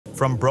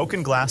From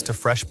broken glass to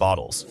fresh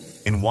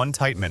bottles, in one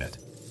tight minute.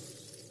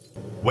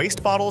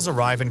 Waste bottles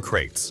arrive in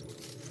crates.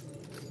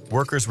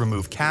 Workers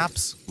remove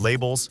caps,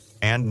 labels,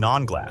 and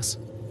non-glass.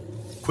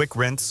 Quick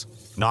rinse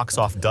knocks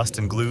off dust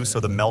and glue so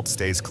the melt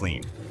stays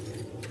clean.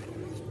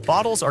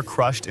 Bottles are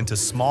crushed into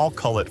small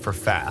cullet for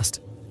fast,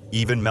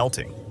 even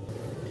melting.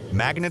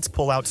 Magnets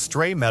pull out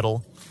stray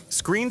metal,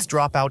 screens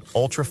drop out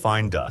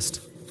ultra-fine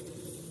dust.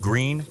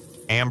 Green,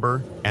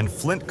 amber, and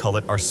flint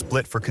cullet are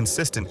split for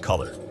consistent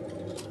color.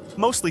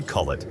 Mostly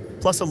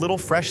cullet, plus a little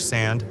fresh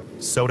sand,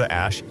 soda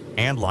ash,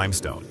 and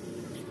limestone.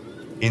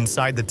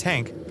 Inside the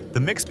tank, the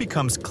mix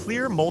becomes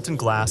clear molten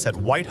glass at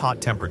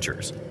white-hot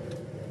temperatures.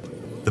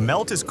 The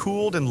melt is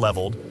cooled and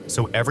leveled,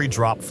 so every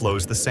drop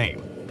flows the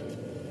same.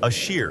 A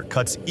shear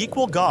cuts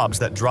equal gobs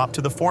that drop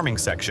to the forming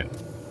section.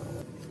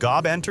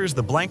 Gob enters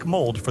the blank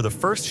mold for the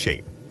first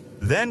shape,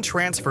 then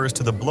transfers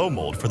to the blow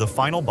mold for the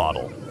final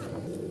bottle.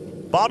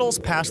 Bottles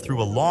pass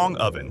through a long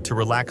oven to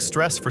relax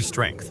stress for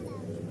strength.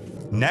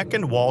 Neck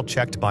and wall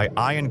checked by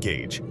eye and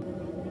gauge.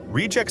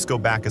 Rejects go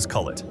back as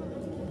cullet.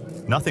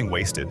 Nothing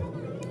wasted.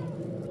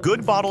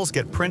 Good bottles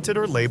get printed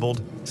or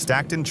labeled,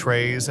 stacked in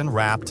trays and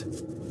wrapped,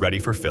 ready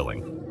for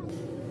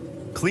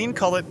filling. Clean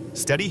cullet,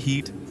 steady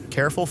heat,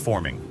 careful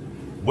forming.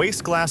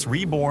 Waste glass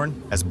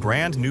reborn as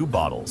brand new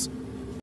bottles.